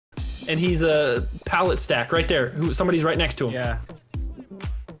and he's a pallet stack right there. Somebody's right next to him. Yeah.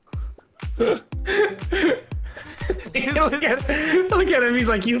 Look at him. He's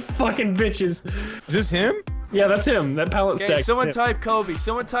like, you fucking bitches. Is this him? Yeah, that's him. That pallet stack. Someone type Kobe.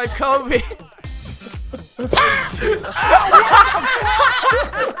 Someone type Kobe. Kobe!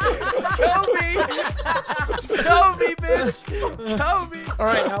 Kobe, bitch! Kobe!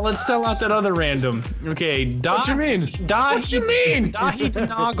 Alright, now let's sell out that other random. Okay, What you mean? What you mean? Dahi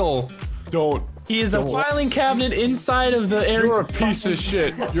Noggle. Don't. He is a filing cabinet inside of the area. You're a piece of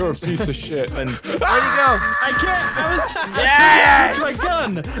shit. You're a piece of shit. And Where'd he go? I can't. Yes! I couldn't switch my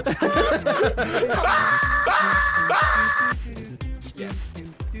gun. Yes.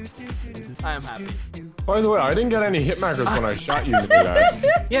 I am happy. by the way, I didn't get any hit markers when I shot you,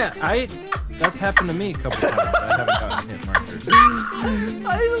 MiniLaddd. Yeah, that's happened to me a couple times. I haven't gotten hit markers.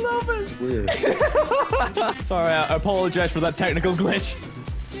 I love it. Weird. Sorry, I apologize for that technical glitch.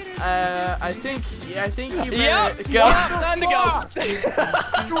 I think you Yeah, better go. go. Time to go.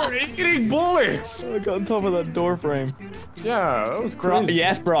 You were eating bullets! I got on top of that door frame. Yeah, that was Brock, crazy.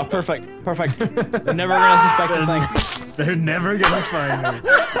 yes, Brock, perfect. They're never gonna suspect a thing. They're never gonna find me.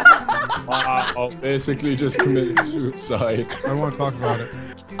 Wow, basically just committed suicide. I won't talk about it.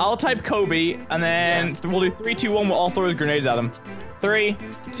 I'll type Kobe, and then we'll do 3, 2, 1. We'll all throw his grenades at him. 3,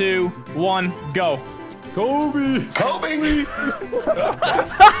 2, 1, go. Kobe! Kobe!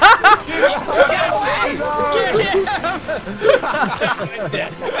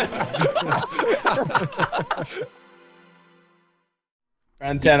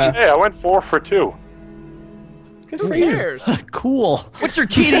 Antenna. Hey, I went 4 for 2. Who cares? Cool. What's your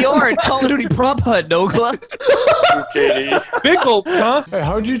KDR in Call of Duty prop hunt, Nogla? 2 KD. Big gulp, huh? Hey,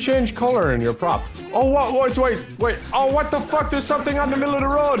 how'd you change color in your prop? Oh, wait. Oh, what the fuck? There's something on the middle of the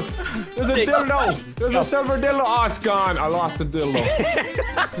road. There's a dildo. There's a silver dildo. Oh, it's gone. I lost the dildo.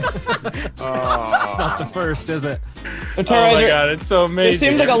 It's not the first, is it? The Oh Terroriser, my god, it's so there amazing.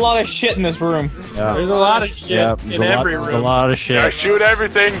 seems like a lot of shit in this room. Yeah. There's a lot of shit in every room. There's a lot of Yeah, shit. shoot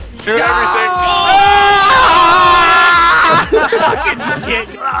everything. Shoot everything.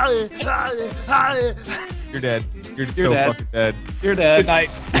 You're dead. You're You're so dead. fucking dead. You're dead. Good night.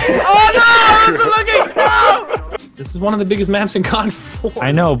 Oh no! I wasn't looking! No! This is one of the biggest maps in COD 4.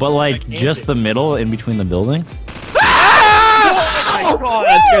 I know, but like just the middle in between the buildings. Oh god,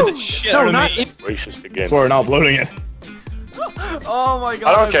 that scared the shit out of me. Racist again. Sorry, not uploading it. Oh my god!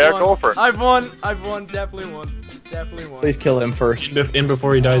 I don't I've care, won. go for it. I've won. Definitely won. Definitely won. Please kill him first. In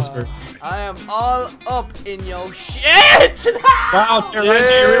before he dies first. I am all up in your shit! Wow, Terroriser, you're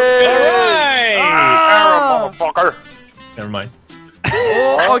Hey! Ah! Motherfucker. Never mind.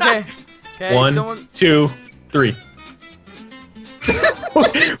 Oh, okay. Okay, 1, someone... 2, 3.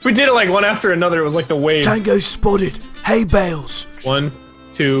 We did it like one after another. It was like the wave. Tango spotted. Hey, Bales. 1,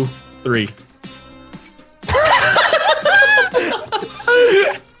 2, 3.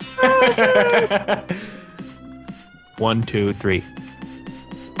 One, two, three.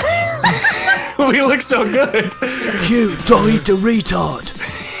 We look so good. Q, Dolly the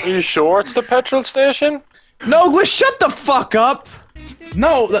retard. Are you sure it's the petrol station? No, shut the fuck up!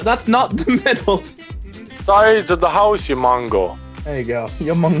 No, that's not the middle. Sides of the house, you mongo. There you go.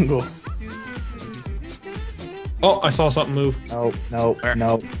 You mongo. Oh, I saw something move. No,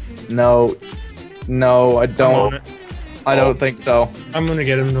 I don't. I don't think so. I'm gonna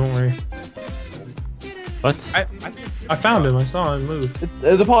get him, don't worry. What? I found him, I saw him move.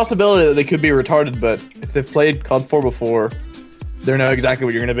 There's a possibility that they could be retarded, but if they've played COD 4 before, they know exactly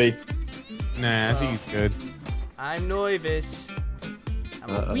what you're gonna be. Nah, I think he's good. I'm nervous.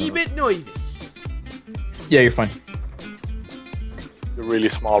 I'm a wee bit nervous. Yeah, you're fine. It's a really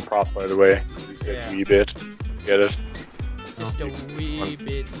small prop, by the way. You said Yeah. wee bit. Get it? Just a wee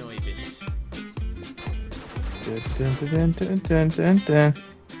bit nervous.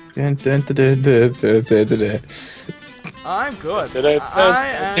 I'm good. I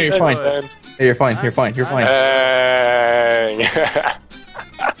am You're fine. good. Hey, you're fine. You're fine. You're fine. Bang.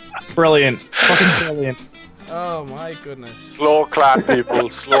 Brilliant. Fucking brilliant. Oh my goodness. Slow clap, people.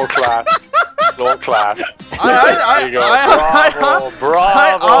 Slow clap. Slow clap. There you go. Bravo. I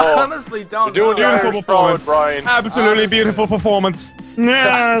Bravo. honestly don't You're doing know. beautiful performance, Brian. Absolutely beautiful performance.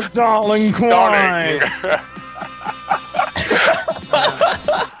 Yes, darling Stunning.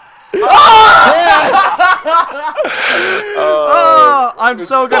 Oh, I'm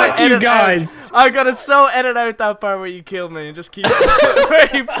so gonna Fuck you edit guys! out. I'm gonna so edit out that part where you killed me and just keep where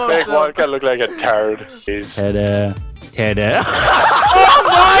you Make fucked up. Wildcat look like a turd. Please. Ta-da. Ta-da. Oh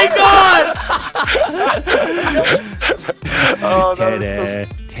my god! Oh, that Ta-da. is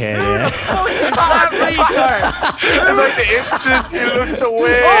so Okay. Who the fuck is that retard? It's like the instant he looks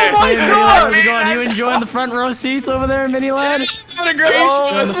away. Oh my god! How's it going? You enjoying the front row seats over there, MiniLaddd? What a great Oh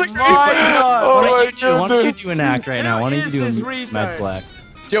show. This is a great my show. god! Oh Why my don't you goodness. do an act right now? Why don't you Is do this a retard? Med Black? Do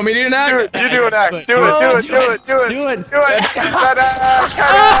you want me to do that? Do it. You do an act. Do it. Do it. Do it. Do it. Do it. Do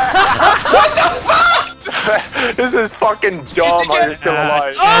it. This is fucking dumb. You're still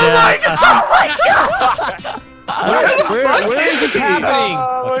alive. Oh my god! Where is this happening?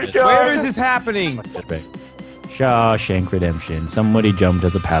 Oh my Where god. is this happening? Shawshank Redemption. Somebody jumped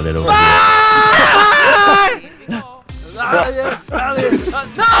as a pallet over here.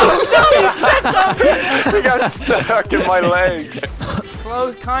 He got stuck in my legs.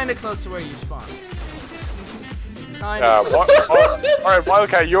 Close, kinda close to where you spawn. Kinda, Yeah. All right,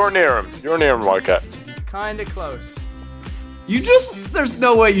 Wildcat, you're near him. You're near him, Wildcat. kinda close. There's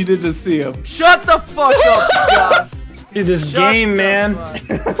no way you didn't just see him. Shut the fuck up, Scott. Dude, this Shut game, the man.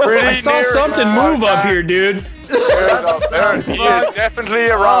 fuck. Pretty I saw near something you, move up Wildcat. here, dude. There, he is definitely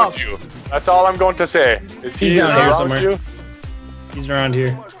around you. That's all I'm going to say. Is He's he down here around somewhere. you? He's around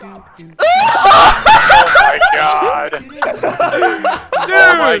here. Oh my god. Dude,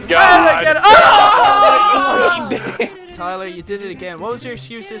 Oh my god. Get Tyler, you did it again. What was your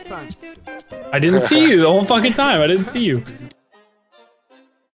excuse this time? I didn't see you the whole fucking time. I didn't see you.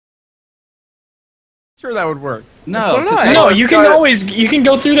 Sure, that would work. No. No, you can always you can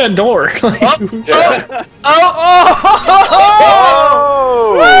go through that door.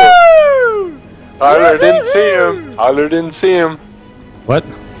 Oh! Tyler didn't see him. Tyler didn't see him. What?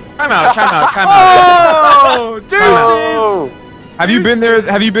 Time out. Oh, deuces! Oh! Have you been there?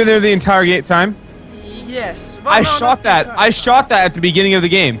 Have you been there the entire time? Yes. Well, I no, shot not the that. entire I shot that at the beginning of the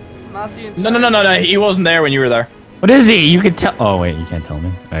game. time. Not the entire No. He wasn't there when you were there. What is he? You can tell. Oh wait, you can't tell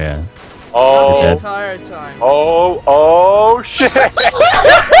me. Oh yeah. Oh! The entire time. Oh shit!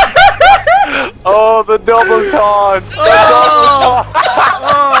 Oh, the double taunt! Oh,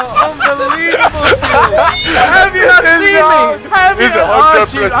 unbelievable skills! Have you not seen me? Have you He's not?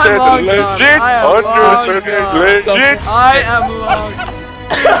 100% I'm legit! long gone. 100% legit! I am long.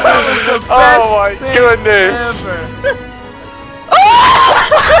 That was the best Oh my thing goodness! ever.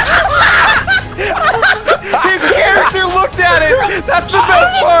 His character looked at it. That's the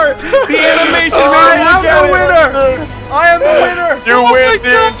best part. The animation I made him am look at the it. winner! I am the winner! You win the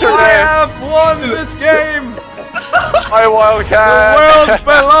I internet! have won this game! Hi, The Wildcat! world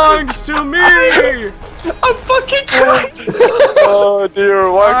belongs to me! I'm fucking crying. Oh dear,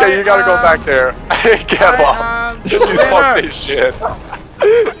 Wildcat, you gotta go back there. Get I off. am the Just fuck winner! this shit.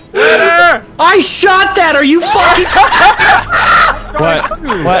 Winner! I shot that. Are you fucking? What?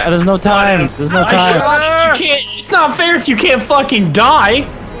 What? There's no time. There's no I time. shot it. You can't. It's not fair if you can't fucking die.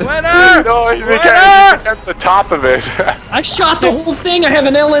 Winner! No, he Winner! can't get the top of it. I shot the whole thing. I have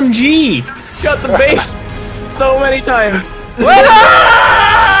an LMG. Shut the base so many times.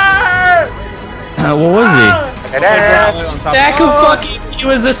 What was he? It's a stack of fucking. It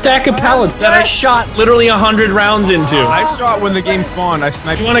was a stack of pallets that I shot literally 100 rounds into. I shot when the game spawned. I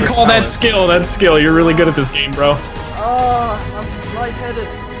sniped. You want to call that skill? That's skill. You're really good at this game, bro. Oh, I'm lightheaded.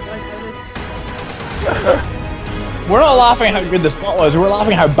 We're not laughing at how good the spot was. We're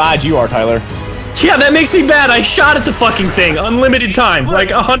laughing at how bad you are, Tyler. Yeah, that makes me bad. I shot at the fucking thing unlimited times, like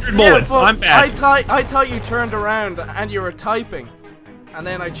 100 bullets. Yeah, but I'm bad. I thought you turned around and you were typing. And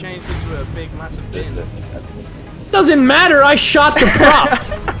then I changed it to a big, massive bin. Doesn't matter. I shot the prop.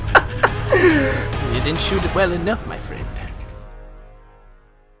 You didn't shoot it well enough, my friend.